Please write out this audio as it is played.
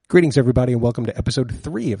Greetings, everybody, and welcome to episode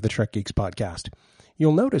 3 of the Trek Geeks podcast.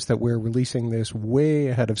 You'll notice that we're releasing this way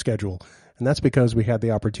ahead of schedule, and that's because we had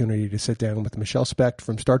the opportunity to sit down with Michelle Specht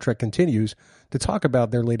from Star Trek Continues to talk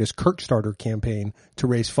about their latest Kickstarter campaign to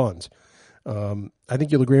raise funds. I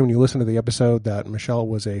think you'll agree when you listen to the episode that Michelle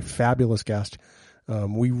was a fabulous guest.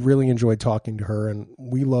 We really enjoyed talking to her, and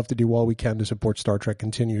we love to do all we can to support Star Trek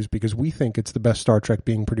Continues because we think it's the best Star Trek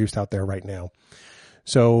being produced out there right now.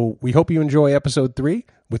 So we hope you enjoy episode 3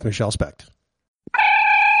 with Michelle Specht.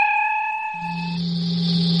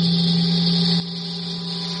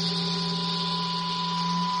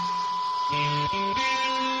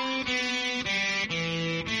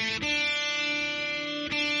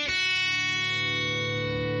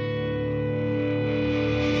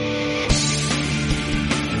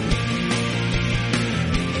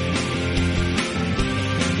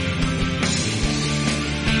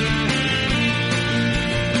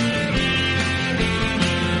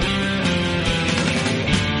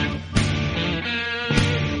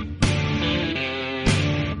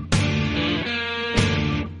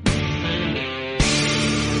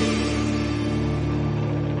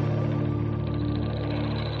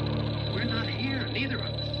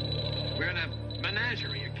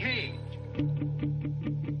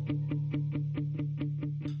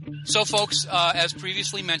 So, folks, as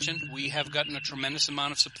previously mentioned, we have gotten a tremendous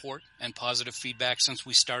amount of support and positive feedback since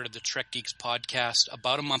we started the Trek Geeks podcast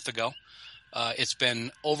about a month ago. It's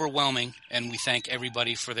been overwhelming, and we thank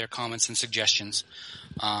everybody for their comments and suggestions.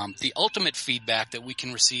 The ultimate feedback that we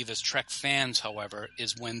can receive as Trek fans, however,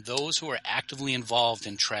 is when those who are actively involved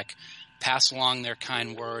in Trek pass along their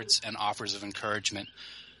kind words and offers of encouragement,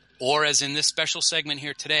 or as in this special segment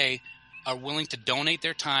here today, are willing to donate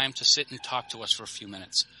their time to sit and talk to us for a few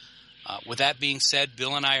minutes. With that being said,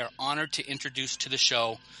 Bill and I are honored to introduce to the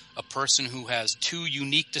show a person who has 2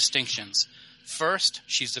 unique distinctions. First,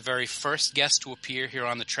 she's the very first guest to appear here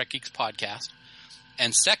on the Trek Geeks podcast.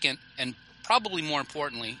 And second, and probably more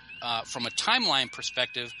importantly, from a timeline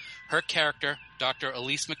perspective, her character, Dr.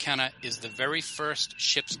 Elise McKenna, is the very first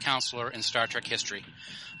ship's counselor in Star Trek history.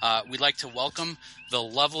 We'd like to welcome the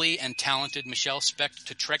lovely and talented Michelle Specht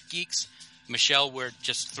to Trek Geeks. Michelle, we're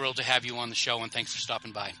just thrilled to have you on the show, and thanks for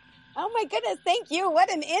stopping by. Oh my goodness, thank you. What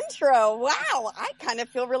an intro. Wow, I kind of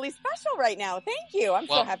feel really special right now. Thank you. I'm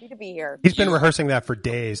so happy to be here. He's been rehearsing that for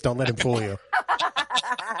days. Don't let him fool you.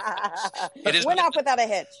 We're not without a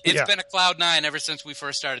hitch. It's been a cloud 9 ever since we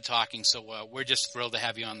first started talking, so we're just thrilled to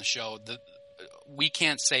have you on the show. We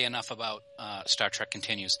can't say enough about Star Trek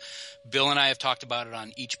Continues. Bill and I have talked about it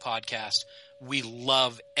on each podcast. We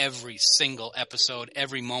love every single episode.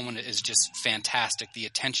 Every moment is just fantastic. The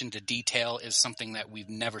attention to detail is something that we've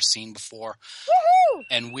never seen before. Woohoo!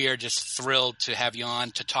 And we are just thrilled to have you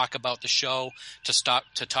on to talk about the show, to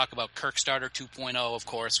talk about Kickstarter 2.0, of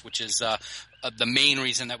course, which is the main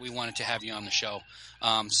reason that we wanted to have you on the show.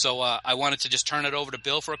 So I wanted to just turn it over to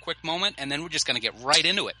Bill for a quick moment, and then we're just going to get right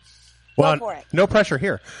into it. Well, no pressure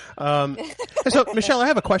here. So, Michelle, I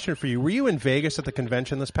have a question for you. Were you in Vegas at the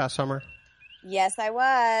convention this past summer? Yes, I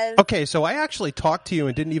was. Okay, so I actually talked to you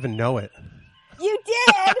and didn't even know it. You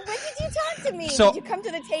did? When did you talk to me? Did you come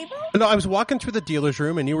to the table? No, I was walking through the dealer's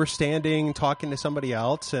room, and you were standing talking to somebody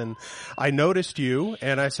else, and I noticed you,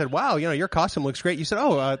 and I said, wow, your costume looks great. You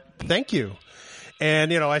said, thank you.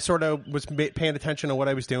 And, I sort of was paying attention to what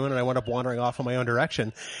I was doing, and I wound up wandering off in my own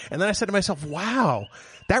direction. And then I said to myself, wow,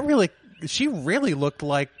 she really looked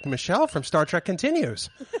like Michelle from Star Trek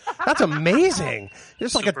Continues. That's amazing.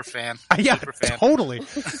 Just Super fan. Yeah, Super fan. Totally.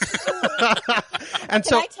 And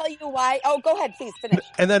Can I tell you why? Oh, go ahead, please finish.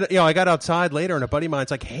 And then, I got outside later, and a buddy of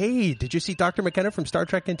mine's like, hey, did you see Dr. McKenna from Star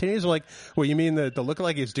Trek Continues? I'm like, well, you mean the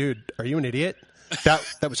lookalike is, dude, are you an idiot?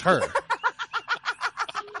 That was her.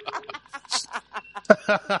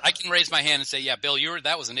 I can raise my hand and say, yeah, Bill,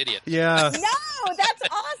 that was an idiot. Yeah. No, that's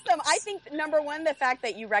awesome. I think, number one, the fact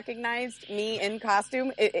that you recognized me in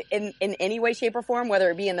costume in any way, shape, or form, whether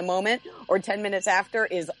it be in the moment or 10 minutes after,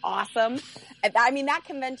 is awesome. I mean, that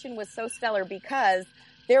convention was so stellar because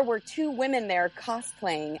there were 2 women there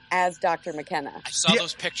cosplaying as Dr. McKenna. I saw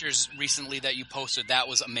those pictures recently that you posted. That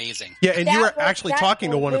was amazing. Yeah, and you were actually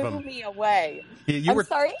talking to one of them. Blew me away. I'm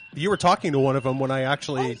sorry? You were talking to one of them when I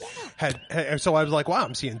actually had. So I was like, wow,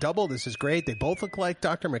 I'm seeing double. This is great. They both look like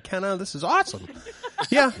Dr. McKenna. This is awesome.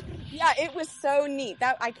 Yeah. Yeah, it was so neat.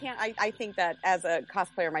 I think that as a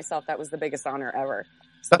cosplayer myself, that was the biggest honor ever.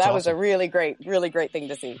 So that was a really great thing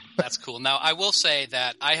to see. That's cool. Now, I will say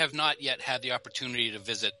that I have not yet had the opportunity to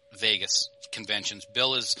visit Vegas conventions.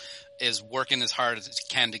 Bill is working as hard as he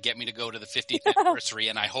can to get me to go to the 50th anniversary,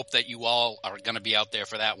 and I hope that you all are going to be out there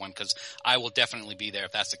for that one, because I will definitely be there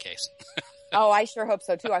if that's the case. Oh, I sure hope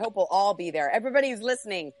so too. I hope we'll all be there. Everybody who's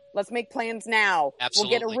listening, let's make plans now.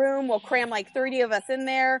 Absolutely. We'll get a room. We'll cram like 30 of us in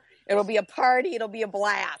there. It'll be a party. It'll be a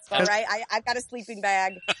blast. All right. I've got a sleeping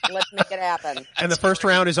bag. Let's make it happen. And the first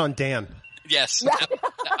round is on Dan. Yes.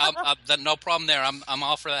 No problem there. I'm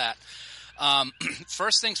all for that.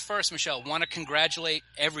 First things first, Michelle, want to congratulate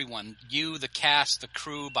everyone, you, the cast, the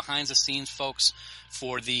crew, behind the scenes folks,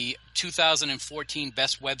 for the 2014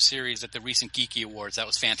 Best Web Series at the recent Geeky Awards. That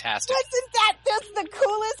was fantastic. Wasn't that just the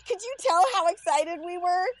coolest? Could you tell how excited we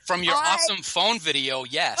were? From your awesome phone video,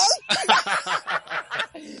 yes.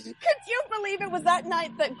 Could you believe it was that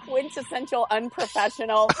night the quintessential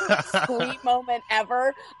unprofessional sweet moment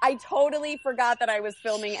ever? I totally forgot that I was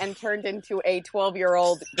filming and turned into a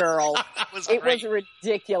 12-year-old girl. It was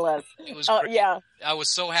ridiculous. It was great. Yeah. I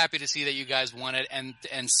was so happy to see that you guys won it, and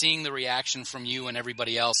seeing the reaction from you and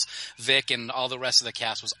everybody else, Vic and all the rest of the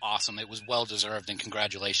cast, was awesome. It was well deserved, and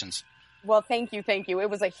congratulations. Well, thank you.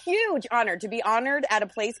 It was a huge honor to be honored at a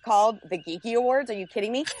place called the Geeky Awards. Are you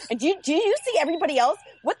kidding me? And do you see everybody else?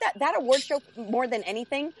 What that award show, more than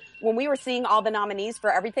anything, when we were seeing all the nominees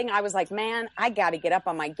for everything, I was like, man, I got to get up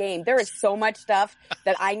on my game. There is so much stuff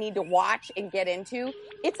that I need to watch and get into.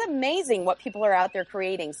 It's amazing what people are out there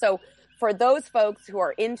creating. So for those folks who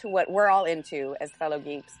are into what we're all into as fellow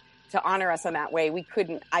geeks, to honor us in that way, we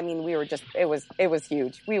couldn't, we were just, it was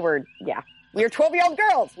huge. We were 12-year-old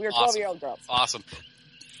girls. We were 12-year-old girls. Awesome.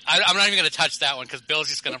 I'm not even going to touch that one because Bill's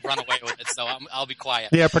just going to run away with it, so I'll be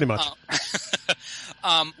quiet. Yeah, pretty much.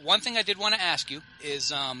 One thing I did want to ask you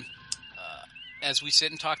is, as we sit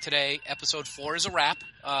and talk today, episode 4 is a wrap.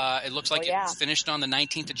 It looks like it's finished on the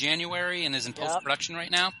 19th of January and is in post-production right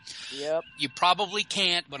now. Yep. You probably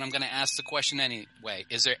can't, but I'm going to ask the question anyway.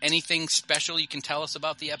 Is there anything special you can tell us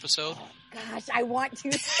about the episode? Gosh, I want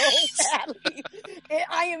to so badly.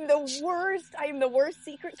 I am the worst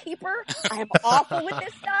secret keeper. I am awful with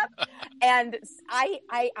this stuff. And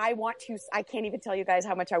I want to, I can't even tell you guys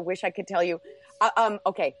how much I wish I could tell you.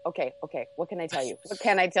 Okay. What can I tell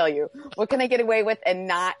you? What can I get away with and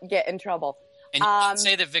not get in trouble? And you can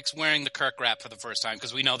say that Vic's wearing the Kirk wrap for the first time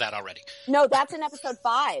because we know that already. No, that's in episode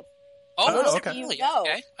 5. Oh, okay. Really? You know,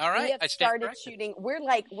 Okay. All right. We have started shooting. We're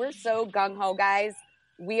so gung-ho, guys.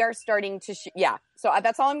 We are starting to shoot. Yeah. So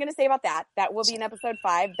that's all I'm going to say about that. That will be in episode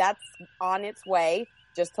 5. That's on its way,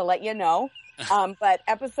 just to let you know. But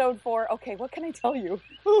episode 4, okay, what can I tell you?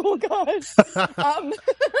 Oh, gosh. I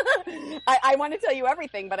want to tell you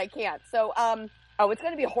everything, but I can't. So, it's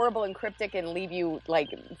going to be horrible and cryptic and leave you,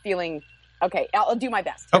 feeling, okay, I'll do my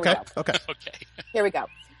best. Okay. Here we go.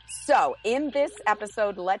 So, in this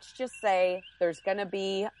episode, let's just say there's going to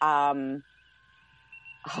be, Captain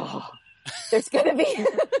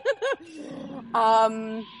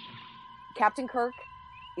Kirk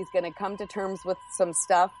is going to come to terms with some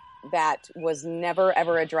stuff that was never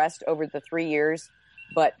ever addressed over the 3 years,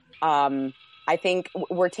 but I think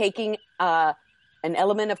we're taking an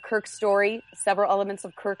element of Kirk's story, several elements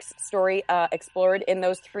of Kirk's story explored in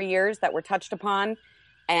those 3 years that were touched upon,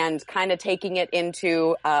 and kind of taking it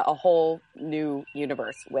into a whole new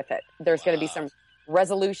universe with it. There's going to be some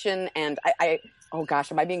resolution, and oh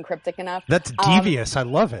gosh, am I being cryptic enough? That's devious. I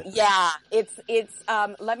love it. Yeah, it's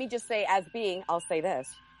let me just say, I'll say this,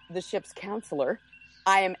 the ship's counselor,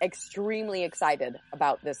 I am extremely excited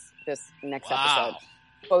about this next episode,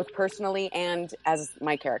 both personally and as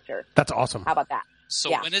my character. That's awesome. How about that?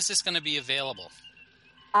 So when is this going to be available?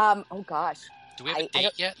 Oh gosh. Do we have a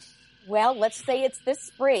date yet? Well, let's say it's this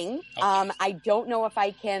spring. Okay. I don't know if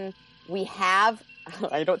I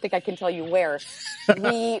don't think I can tell you where.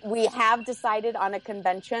 We have decided on a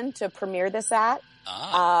convention to premiere this at.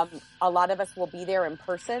 A lot of us will be there in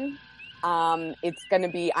person. It's going to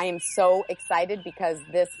be, I am so excited because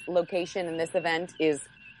this location and this event is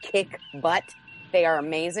kick butt. They are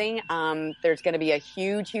amazing. There's going to be a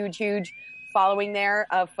huge following there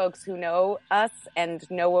of folks who know us and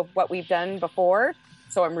know of what we've done before.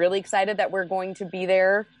 So I'm really excited that we're going to be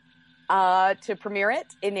there, to premiere it,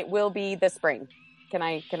 and it will be this spring. Can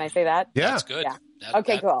I say that? Yeah. That's good. Yeah.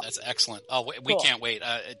 Cool. That's excellent. Oh, we can't wait.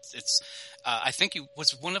 I think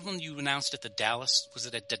was one of them you announced at the Dallas. Was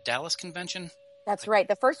it at the Dallas convention? That's right.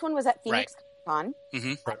 The first one was at Phoenix Con.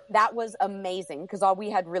 Mm-hmm. That was amazing because all we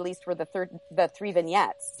had released were the 3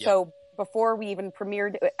 vignettes. Yep. So before we even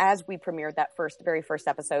premiered, as we premiered that very first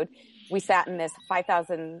episode, we sat in this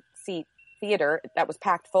 5,000 seat theater that was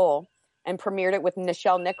packed full and premiered it with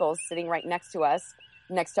Nichelle Nichols sitting right next to us,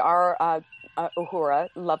 next to our Uhura,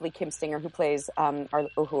 lovely Kim Stinger who plays our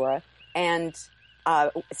Uhura, and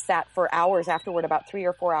sat for hours afterward, about 3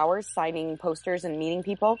 or 4 hours, signing posters and meeting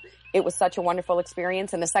people. It was such a wonderful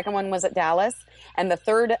experience. And the second one was at Dallas. And the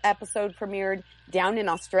third episode premiered down in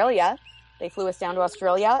Australia. They flew us down to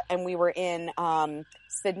Australia, and we were in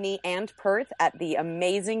Sydney and Perth at the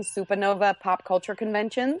amazing Supernova Pop Culture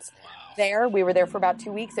Conventions. Wow. There, we were there for about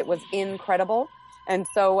 2 weeks. It was incredible. And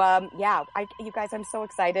so, you guys, I'm so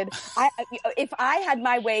excited. If I had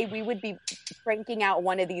my way, we would be cranking out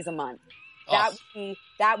one of these a month.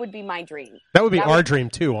 That would be my dream. That would be our dream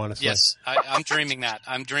too, honestly. Yes, I'm dreaming that.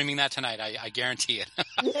 I'm dreaming that tonight. I guarantee it.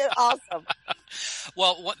 Awesome.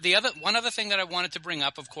 Well, one other thing that I wanted to bring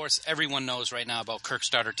up, of course, everyone knows right now about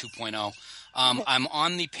Kickstarter 2.0. I'm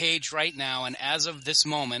on the page right now, and as of this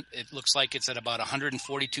moment, it looks like it's at about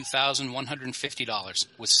 $142,150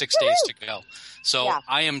 with 6 days to go. So yeah.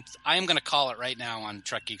 I am going to call it right now on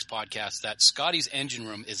Trek Geeks Podcast that Scotty's Engine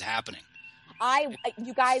Room is happening.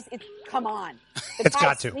 You guys, come on. It's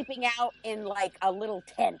got to. Sleeping out in like a little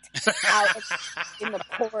tent out in the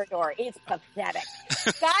corridor. It's pathetic.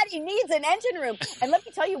 Scotty needs an engine room. And let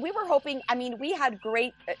me tell you, we were hoping, we had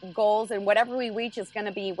great goals, and whatever we reach is going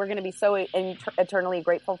to be, we're going to be so eternally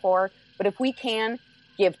grateful for. But if we can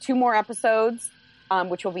give 2 more episodes,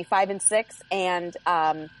 which will be 5 and 6, and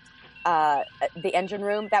the engine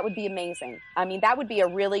room, that would be amazing. That would be a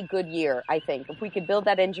really good year, I think, if we could build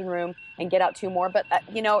that engine room and get out 2 more. But,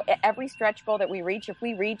 every stretch goal that we reach, if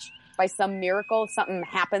we reach by some miracle, something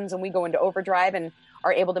happens and we go into overdrive and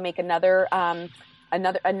are able to make another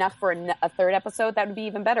enough for a third episode, that would be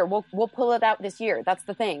even better. We'll pull it out this year. That's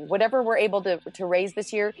the thing. Whatever we're able to raise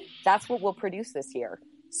this year, that's what we'll produce this year.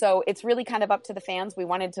 So it's really kind of up to the fans. We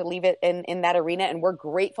wanted to leave it in that arena, and we're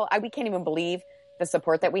grateful. We can't even believe the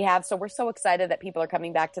support that we have. So we're so excited that people are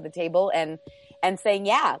coming back to the table and saying,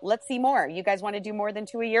 yeah, let's see more. You guys want to do more than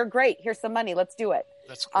 2 a year? Great. Here's some money. Let's do it.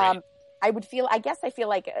 That's great. I feel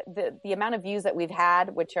like the amount of views that we've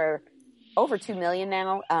had, which are over 2 million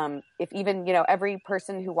now, if even, every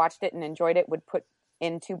person who watched it and enjoyed it would put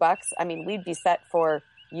in $2, we'd be set for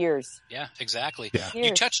years. Yeah, exactly. Yeah.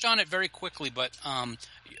 You touched on it very quickly, but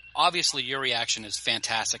obviously your reaction is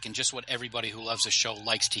fantastic and just what everybody who loves the show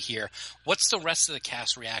likes to hear. What's the rest of the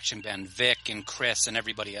cast reaction been, Vic and Chris and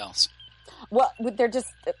everybody else? Well, they're just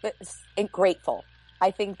grateful.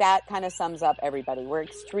 I think that kind of sums up everybody. We're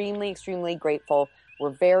extremely, extremely grateful. We're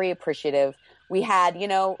very appreciative. We had,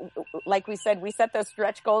 like we said, we set those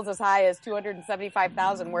stretch goals as high as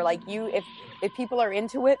 275,000. We're like, if people are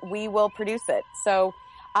into it, we will produce it. So,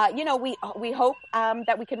 we hope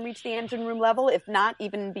that we can reach the engine room level, if not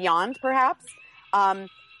even beyond, perhaps.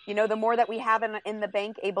 The more that we have in the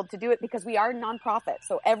bank able to do it, because we are nonprofit.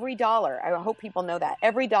 So every dollar, I hope people know that,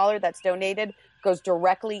 every dollar that's donated goes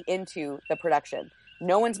directly into the production.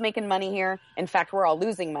 No one's making money here. In fact, we're all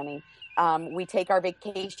losing money. We take our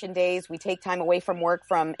vacation days. We take time away from work,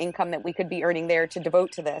 from income that we could be earning there, to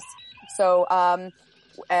devote to this. So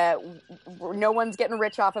no one's getting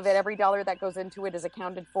rich off of it. Every dollar that goes into it is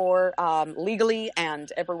accounted for legally,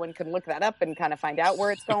 and everyone can look that up and kind of find out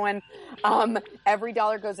where it's going. Every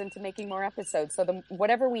dollar goes into making more episodes. So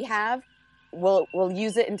whatever we have, we'll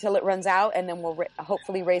use it until it runs out, and then we'll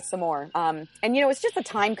hopefully raise some more. And it's just a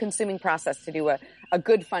time-consuming process to do a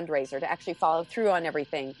good fundraiser, to actually follow through on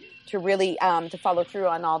everything, to really to follow through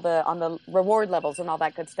on the reward levels and all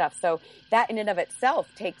that good stuff. So that in and of itself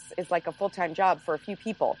is like a full-time job for a few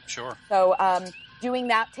people. Sure. So doing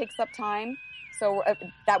that takes up time. So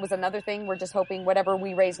that was another thing. We're just hoping whatever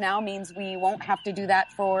we raise now means we won't have to do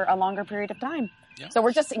that for a longer period of time. Yeah. So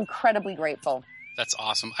we're just incredibly grateful. That's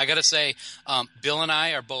awesome. I got to say, Bill and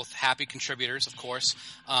I are both happy contributors, of course,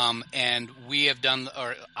 and we have done,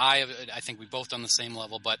 or I think we've both done the same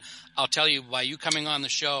level. But I'll tell you, by you coming on the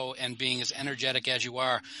show and being as energetic as you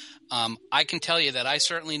are, I can tell you that I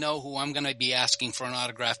certainly know who I'm going to be asking for an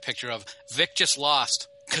autograph picture of. Vic just lost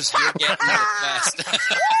because you're getting the request.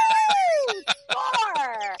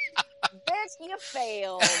 Vic, you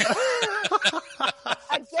failed.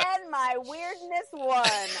 Again, my weirdness won.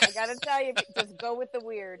 I gotta tell you, just go with the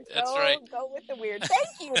weird. That's right. Go with the weird. Thank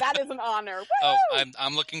you. That is an honor. Woo! Oh,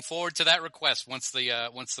 I'm looking forward to that request once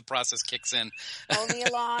the process kicks in. Only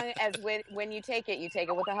along as when you take it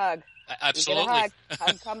with a hug. Absolutely. You get a hug.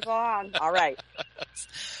 Hug comes along. All right.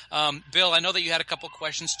 Bill, I know that you had a couple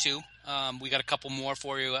questions too. We got a couple more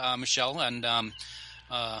for you, Michelle, and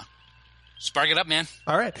spark it up, man.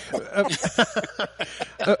 All right.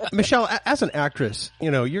 Michelle, as an actress,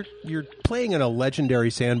 you're playing in a legendary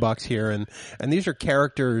sandbox here, and these are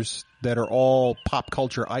characters that are all pop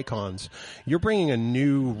culture icons. You're bringing a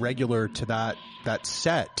new regular to that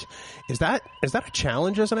set. Is that a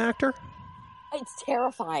challenge as an actor? It's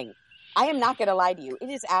terrifying. I am not going to lie to you. It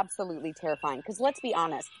is absolutely terrifying because let's be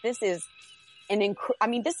honest. This is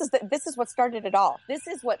this is what started it all. This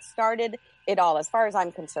is what started it all, as far as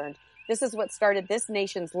I'm concerned. This is what started this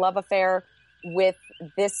nation's love affair with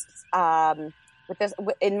this,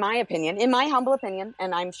 in my opinion, in my humble opinion,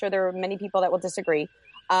 and I'm sure there are many people that will disagree.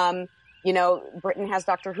 Britain has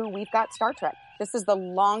Doctor Who. We've got Star Trek. This is the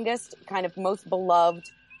longest, kind of most beloved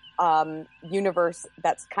universe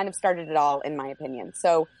that's kind of started it all, in my opinion.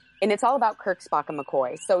 So, and it's all about Kirk, Spock, and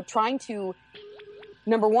McCoy. So trying to,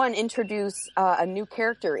 number one, introduce a new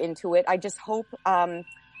character into it. I just hope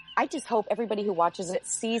everybody who watches it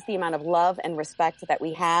sees the amount of love and respect that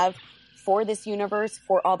we have for this universe,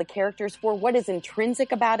 for all the characters, for what is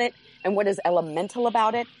intrinsic about it and what is elemental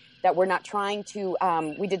about it, that we're not trying to,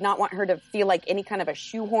 we did not want her to feel like any kind of a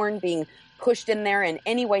shoehorn being pushed in there in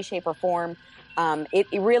any way, shape, or form. It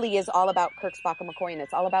really is all about Kirk, Spock, and McCoy, and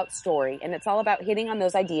it's all about story, and it's all about hitting on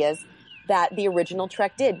those ideas that the original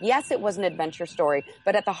Trek did. Yes, it was an adventure story,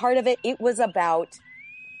 but at the heart of it, it was about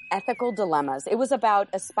ethical dilemmas. It was about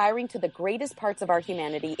aspiring to the greatest parts of our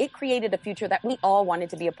humanity. It created a future that we all wanted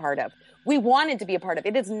to be a part of. We wanted to be a part of.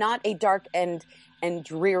 It is not a dark and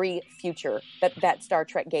dreary future that Star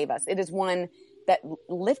Trek gave us. It is one that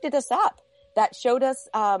lifted us up, that showed us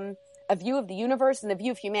a view of the universe and a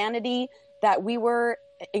view of humanity that we were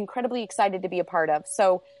incredibly excited to be a part of.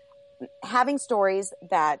 So having stories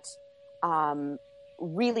that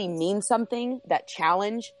really mean something, that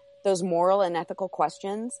challenge those moral and ethical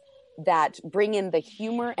questions, that bring in the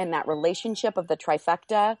humor and that relationship of the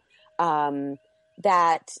trifecta,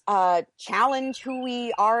 that challenge who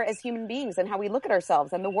we are as human beings and how we look at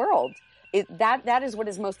ourselves and the world. That is what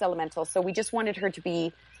is most elemental. So we just wanted her to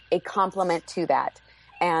be a complement to that.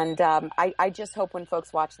 And I just hope when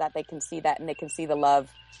folks watch that, they can see that and they can see the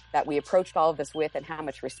love that we approached all of this with and how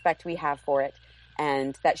much respect we have for it.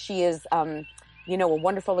 And that she is, a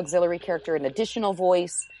wonderful auxiliary character, an additional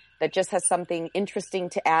voice that just has something interesting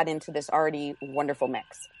to add into this already wonderful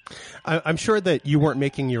mix. I'm sure that you weren't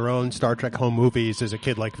making your own Star Trek home movies as a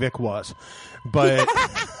kid like Vic was, but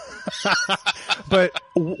but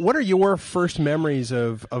what are your first memories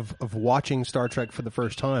of watching Star Trek for the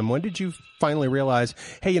first time? When did you finally realize,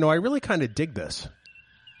 hey, I really kind of dig this?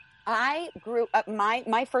 I grew up,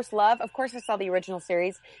 my first love, of course, I saw the original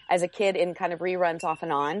series as a kid in kind of reruns off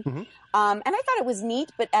and on. Mm-hmm. And I thought it was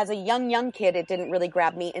neat, but as a young kid, it didn't really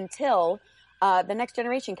grab me until The Next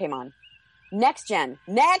Generation came on. Next Gen.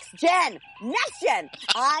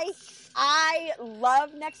 I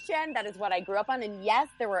love Next Gen. That is what I grew up on. And yes,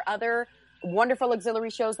 there were other wonderful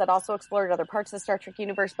auxiliary shows that also explored other parts of the Star Trek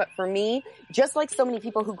universe. But for me, just like so many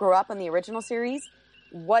people who grew up on the original series,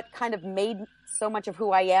 what kind of made so much of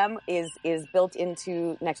who I am is built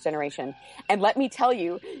into Next Generation. And let me tell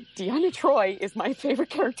you, Deanna Troi is my favorite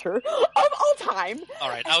character of all time. All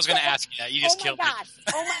right, I was going to ask you that. You just killed me.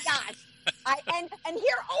 Oh my gosh. And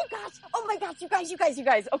here, oh my gosh, you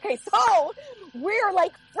guys. Okay, so we're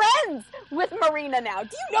like friends with Marina now. Do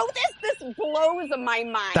you know this? This blows my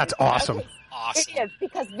mind. That's awesome. Okay. Awesome. It is,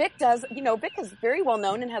 because Vic is very well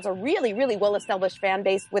known and has a really, really well established fan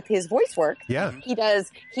base with his voice work. Yeah. He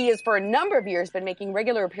has for a number of years been making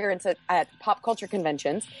regular appearances at pop culture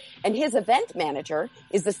conventions, and his event manager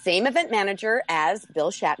is the same event manager as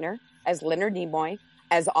Bill Shatner, as Leonard Nimoy,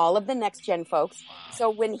 as all of the Next Gen folks. So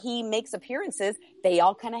when he makes appearances, they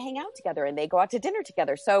all kind of hang out together and they go out to dinner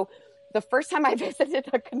together. So the first time I visited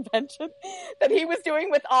a convention that he was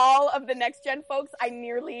doing with all of the Next Gen folks,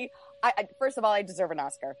 first of all, I deserve an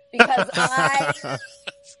Oscar because I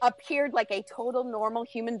appeared like a total normal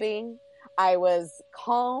human being. I was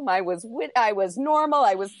calm. I was normal.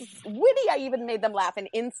 I was witty. I even made them laugh. And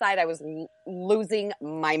inside, I was losing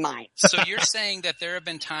my mind. So you're saying that there have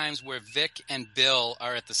been times where Vic and Bill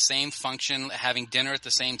are at the same function, having dinner at the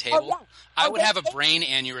same table? Oh, yeah. I would have a brain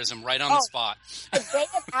aneurysm right on the spot. They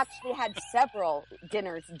have actually had several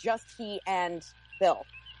dinners, just he and Bill.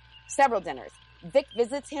 Several dinners. Vic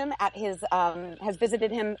visits him at his, has visited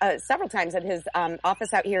him several times at his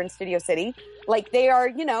office out here in Studio City. Like they are,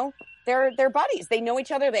 they're buddies. They know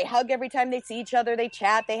each other. They hug every time they see each other. They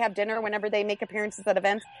chat. They have dinner whenever they make appearances at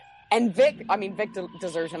events. And Vic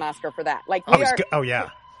deserves an Oscar for that. Like he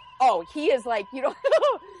is like,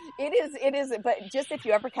 it is. But just if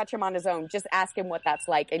you ever catch him on his own, just ask him what that's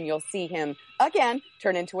like, and you'll see him again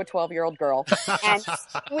turn into a 12-year-old girl and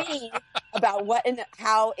scream about what and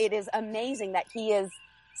how it is amazing that he is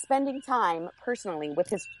spending time personally with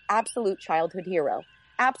his absolute childhood hero.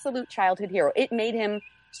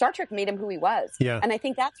 Star Trek made him who he was. Yeah. And I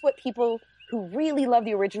think that's what people who really love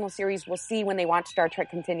the original series will see when they watch Star Trek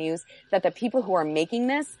Continues, that the people who are making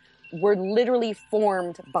this were literally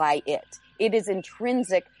formed by it. It is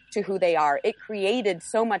intrinsic to who they are. It created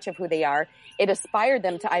so much of who they are. It aspired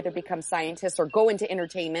them to either become scientists or go into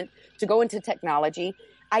entertainment, to go into technology.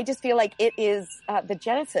 I just feel like it is the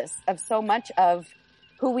genesis of so much of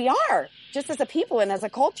who we are, just as a people and as a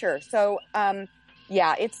culture. So,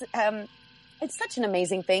 it's such an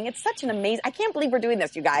amazing thing. It's such an amazing, I can't believe we're doing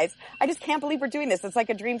this, you guys. I just can't believe we're doing this. It's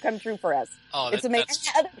like a dream come true for us. Oh, it's amazing. And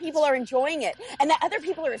that other people are enjoying it. And that other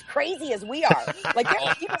people are as crazy as we are. Like there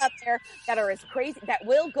are people out there that are as crazy, that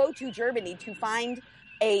will go to Germany to find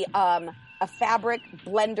a fabric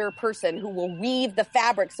blender person who will weave the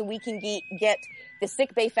fabric so we can get the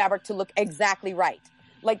sick bay fabric to look exactly right.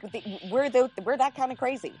 Like we're that kind of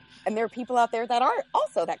crazy. And there are people out there that are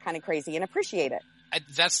also that kind of crazy and appreciate it.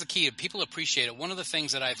 That's the key. People appreciate it. One of the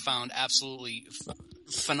things that I found absolutely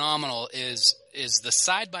phenomenal is the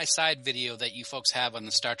side-by-side video that you folks have on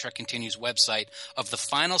the Star Trek Continues website of the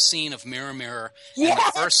final scene of Mirror Mirror and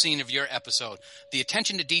the first scene of your episode. The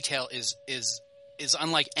attention to detail is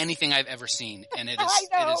unlike anything I've ever seen, and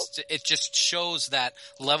it just shows that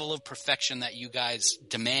level of perfection that you guys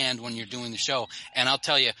demand when you're doing the show. And I'll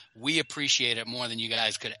tell you, we appreciate it more than you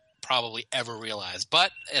guys could probably ever realize.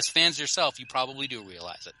 But as fans yourself, you probably do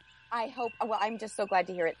realize it. I hope. Well, I'm just so glad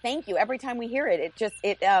to hear it. Thank you. Every time we hear it,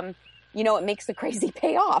 it makes the crazy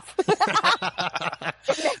pay off.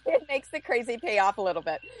 It makes the crazy pay off a little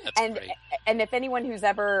bit. That's great. And if anyone who's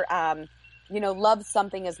ever, loves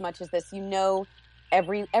something as much as this,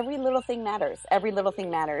 every little thing matters. Every little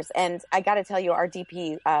thing matters. And I got to tell you, our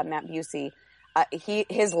DP, Matt Busey,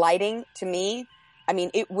 his lighting to me, I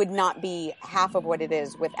mean, it would not be half of what it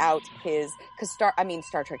is without because Star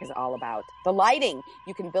Trek is all about the lighting.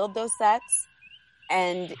 You can build those sets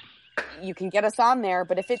and you can get us on there,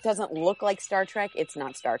 but if it doesn't look like Star Trek, it's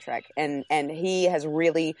not Star Trek. And he has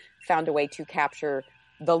really found a way to capture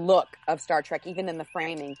the look of Star Trek, even in the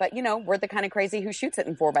framing. But, we're the kind of crazy who shoots it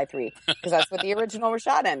in 4:3 because that's what the original was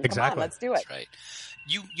shot in. Exactly. Come on, let's do it. That's right.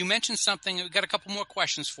 You mentioned something. We've got a couple more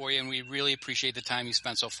questions for you, and we really appreciate the time you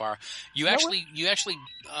spent so far. You actually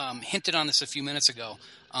hinted on this a few minutes ago.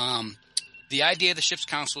 The idea of the ship's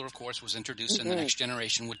counselor, of course, was introduced in The Next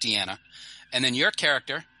Generation with Deanna. And then your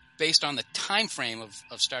character, based on the time frame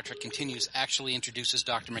of Star Trek Continues, actually introduces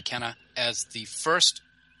Dr. McKenna as the first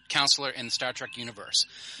counselor in the Star Trek universe.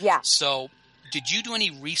 Yeah. So did you do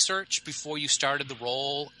any research before you started the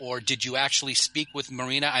role, or did you actually speak with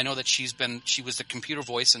Marina? I know that she was the computer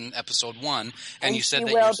voice in episode 1, and you said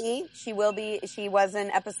she will be. She was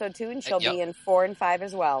in episode 2, and she'll be in 4 and 5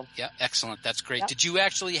 as well. Yeah, excellent. That's great. Yep. Did you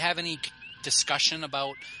actually have any discussion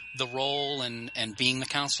about the role and being the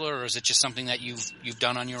counselor, or is it just something that you've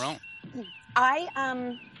done on your own?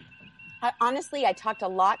 I honestly, I talked a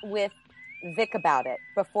lot with Vic about it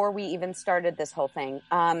before we even started this whole thing.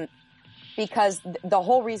 Because the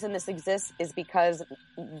whole reason this exists is because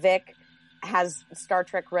Vic has Star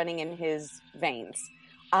Trek running in his veins.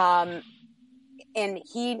 And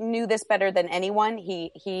he knew this better than anyone.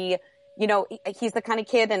 He's the kind of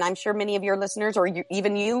kid, and I'm sure many of your listeners or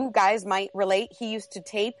even you guys might relate. He used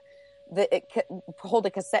to hold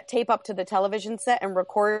a cassette tape up to the television set and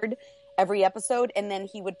record every episode, and then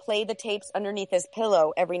he would play the tapes underneath his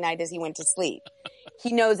pillow every night as he went to sleep.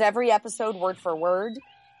 He knows every episode word for word.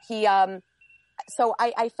 So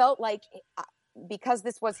I felt like because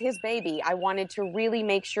this was his baby, I wanted to really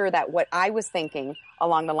make sure that what I was thinking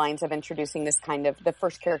along the lines of introducing this kind of the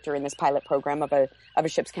first character in this pilot program of a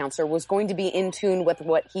ship's counselor was going to be in tune with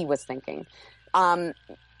what he was thinking.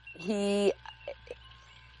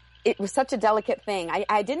 It was such a delicate thing.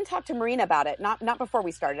 I didn't talk to Marina about it, not before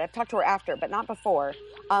we started. I've talked to her after, but not before.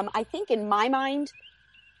 I think in my mind,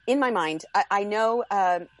 I know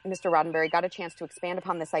Mr. Roddenberry got a chance to expand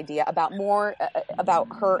upon this idea about more about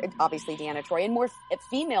her, obviously Deanna Troi, and more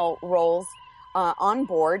female roles on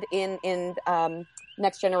board in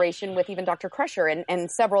Next Generation with even Dr. Crusher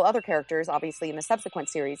and several other characters, obviously in the subsequent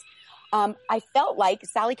series. I felt like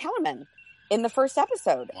Sally Kellerman in the first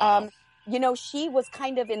episode. Wow. She was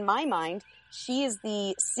kind of, in my mind, she is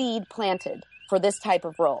the seed planted for this type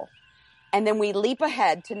of role. And then we leap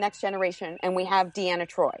ahead to Next Generation and we have Deanna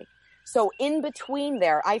Troi. So in between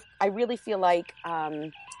there, I really feel like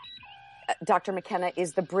Dr. McKenna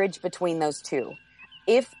is the bridge between those two.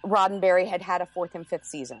 If Roddenberry had a 4th and 5th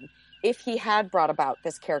season, if he had brought about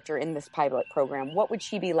this character in this pilot program, what would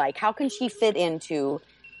she be like? How can she fit into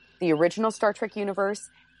the original Star Trek universe,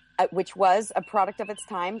 which was a product of its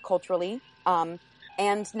time culturally,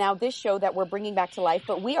 and now this show that we're bringing back to life,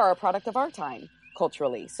 but we are a product of our time.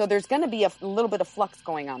 culturally. So there's going to be a little bit of flux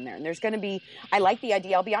going on there. And there's going to be, I like the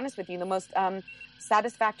idea. I'll be honest with you. The most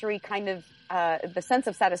satisfactory kind of, the sense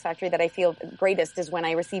of satisfactory that I feel greatest is when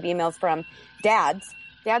I receive emails from dads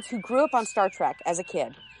who grew up on Star Trek as a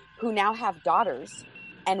kid, who now have daughters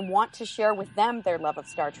and want to share with them their love of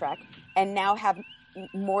Star Trek, and now have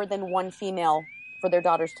more than one female for their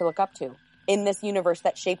daughters to look up to in this universe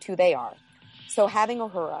that shaped who they are. So having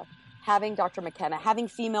Uhura, having Dr. McKenna, having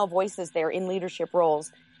female voices there in leadership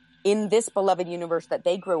roles in this beloved universe that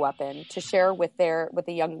they grew up in to share with the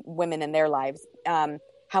young women in their lives,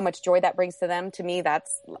 how much joy that brings to them. To me,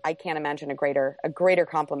 I can't imagine a greater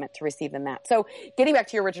compliment to receive than that. So getting back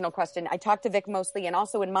to your original question, I talked to Vic mostly, and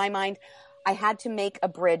also in my mind, I had to make a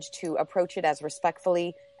bridge to approach it as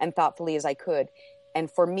respectfully and thoughtfully as I could. And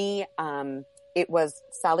for me, it was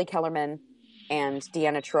Sally Kellerman and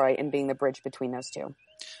Deanna Troi in being the bridge between those two.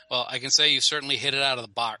 Well, I can say you certainly hit it out of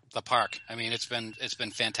the park. I mean, it's been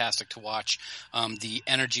fantastic to watch. The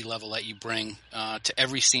energy level that you bring to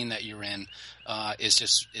every scene that you're in is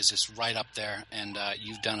just right up there, and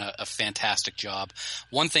you've done a fantastic job.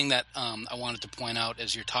 One thing that I wanted to point out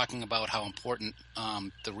as you're talking about how important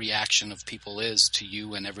the reaction of people is to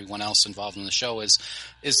you and everyone else involved in the show is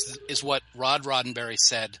what Rod Roddenberry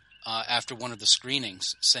said after one of the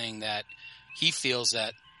screenings, saying that he feels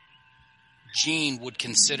that Gene would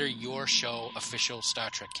consider your show official Star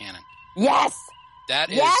Trek canon. Yes.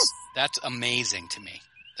 That's amazing to me.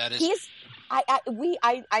 That is.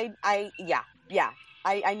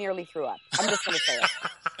 I nearly threw up. I'm just going to say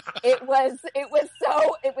it.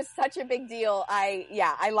 It was such a big deal.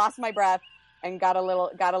 I lost my breath and got a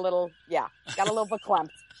little verklempt.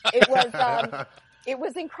 It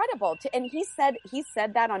was incredible. And he said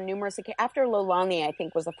that on numerous occasions. After Lolani, I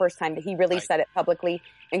think, was the first time that he really said it publicly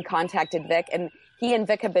and contacted Vic. And he and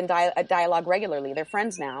Vic have been dialogue regularly. They're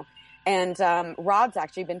friends now. And Rod's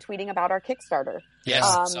actually been tweeting about our Kickstarter. Yes,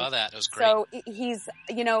 I saw that. It was great. So he's,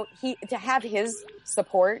 to have his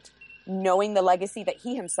support, knowing the legacy that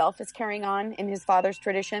he himself is carrying on in his father's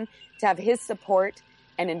tradition, to have his support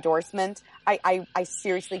and endorsement, I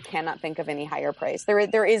seriously cannot think of any higher praise.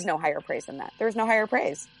 There is no higher praise than that. There's no higher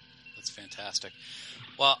praise. That's fantastic.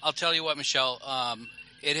 Well, I'll tell you what, Michelle,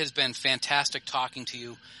 it has been fantastic talking to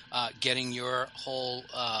you, getting your whole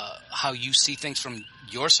how you see things from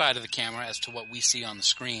your side of the camera as to what we see on the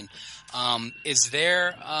screen. Is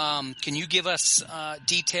there can you give us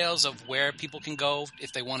details of where people can go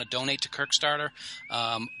if they want to donate to Kickstarter,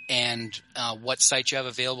 and what sites you have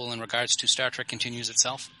available in regards to Star Trek Continues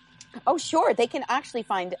itself? Oh, sure. They can actually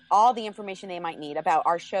find all the information they might need about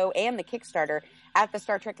our show and the Kickstarter at the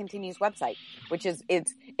Star Trek Continues website, which is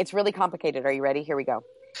it's really complicated. Are you ready? Here we go.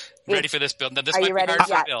 Ready for this, Bill? This Are might you be ready? hard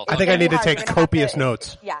Yeah. for Bill. I think I need to take copious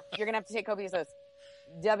notes. Yeah, you're going to have to take copious notes.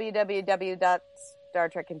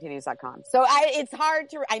 www.StarTrekContinues.com. So it's hard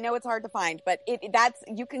to, I know it's hard to find, but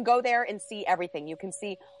you can go there and see everything. You can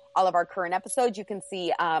see all of our current episodes. You can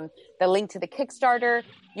see the link to the Kickstarter.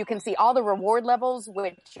 You can see all the reward levels,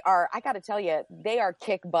 which are, I got to tell you, they are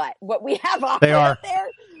kick butt. What we have on there,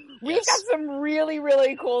 we've got some really,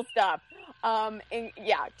 really cool stuff.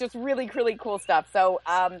 Just really, really cool stuff. So,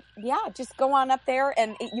 just go on up there,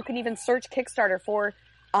 and you can even search Kickstarter for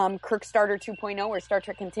Kickstarter 2.0 or Star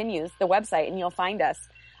Trek Continues, the website, and you'll find us.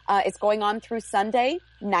 It's going on through Sunday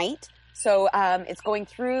night. So it's going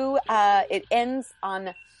through, it ends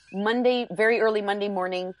on Monday, very early Monday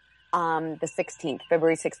morning, the 16th,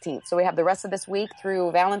 February 16th. So we have the rest of this week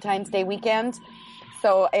through Valentine's Day weekend.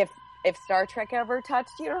 So if Star Trek ever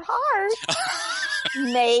touched your heart,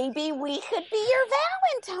 maybe we could be your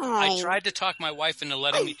Valentine. I tried to talk my wife into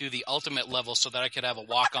letting me do the ultimate level so that I could have a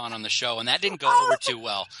walk-on on the show, and that didn't go over too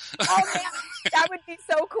well. Oh man, that would be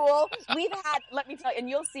so cool. We've had, let me tell you, and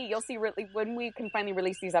you'll see really when we can finally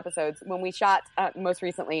release these episodes, when we shot most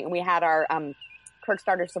recently, and we had our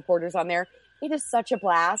Kickstarter supporters on there. It is such a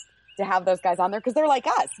blast to have those guys on there because they're like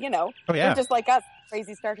us, Oh yeah, they're just like us,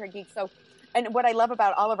 crazy Star Trek geeks. So. And what I love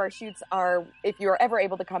about all of our shoots are, if you're ever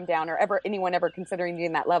able to come down, or anyone ever considering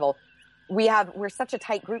doing that level, we're such a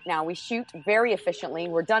tight group now. We shoot very efficiently.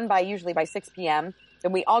 We're done usually by 6 p.m.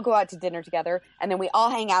 Then we all go out to dinner together, and then we all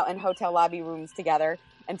hang out in hotel lobby rooms together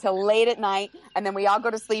until late at night, and then we all go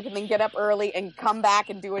to sleep and then get up early and come back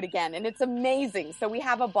and do it again. And it's amazing. So we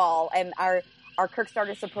have a ball, and our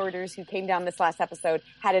Kickstarter supporters who came down this last episode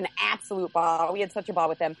had an absolute ball. We had such a ball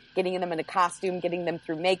with them, getting them in a costume, getting them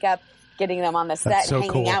through makeup, getting them on the set, so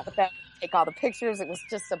hanging cool. out with them, take all the pictures. It was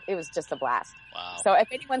just a blast. Wow. So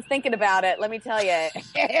if anyone's thinking about it, let me tell you,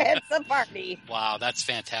 it's a party. Wow, that's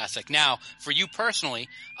fantastic. Now, for you personally,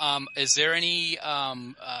 is there any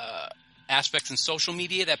aspects in social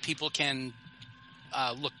media that people can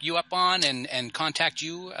look you up on and contact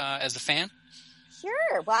you as a fan?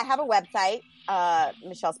 Sure. Well, I have a website,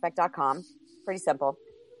 michellespeck.com. Pretty simple.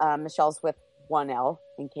 Michelle's with one L,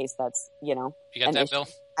 in case that's, You got that, Bill?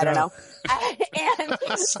 I don't know.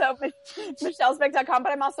 And so michellespeck.com,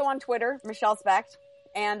 but I'm also on Twitter, Michelle Specht,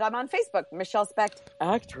 and I'm on Facebook, Michelle Specht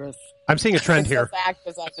Actress. I'm seeing a trend here. It says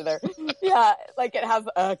actress after there. Yeah, like it has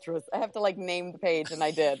actress. I have to like name the page, and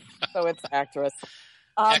I did. So it's actress.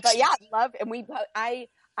 But yeah, love, and I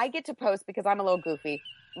get to post because I'm a little goofy.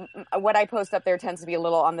 What I post up there tends to be a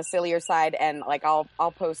little on the sillier side, and like I'll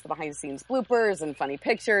post the behind the scenes bloopers and funny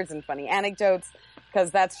pictures and funny anecdotes,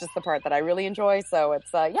 because that's just the part that I really enjoy. So it's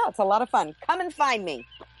it's a lot of fun. Come and find me.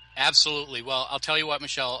 Absolutely. Well, I'll tell you what,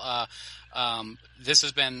 Michelle, this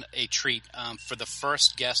has been a treat for the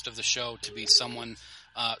first guest of the show to be someone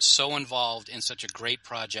so involved in such a great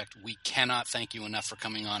project. We cannot thank you enough for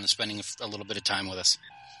coming on and spending a little bit of time with us.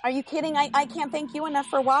 Are you kidding? I can't thank you enough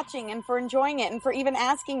for watching and for enjoying it and for even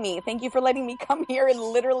asking me. Thank you for letting me come here and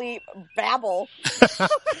literally babble.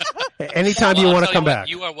 Anytime you want to come back.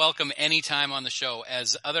 You are welcome anytime on the show.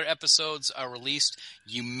 As other episodes are released,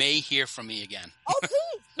 you may hear from me again. Oh,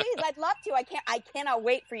 please. I'd love to. I cannot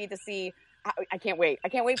wait for you to see. I can't wait. I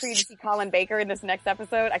can't wait for you to see Colin Baker in this next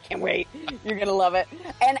episode. I can't wait. You're going to love it.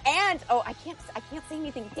 And I can't say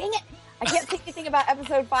anything. Dang it. I can't say anything about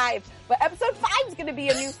episode 5, but episode 5 is going to be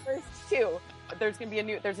a new first too. There's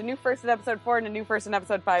a new first in episode 4 and a new first in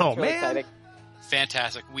episode 5. Oh, it's really man. exciting.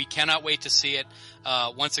 Fantastic. We cannot wait to see it.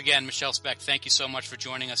 Once again, Michelle Specht, thank you so much for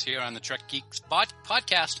joining us here on the Trek Geeks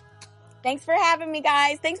podcast. Thanks for having me,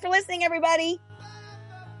 guys. Thanks for listening, everybody.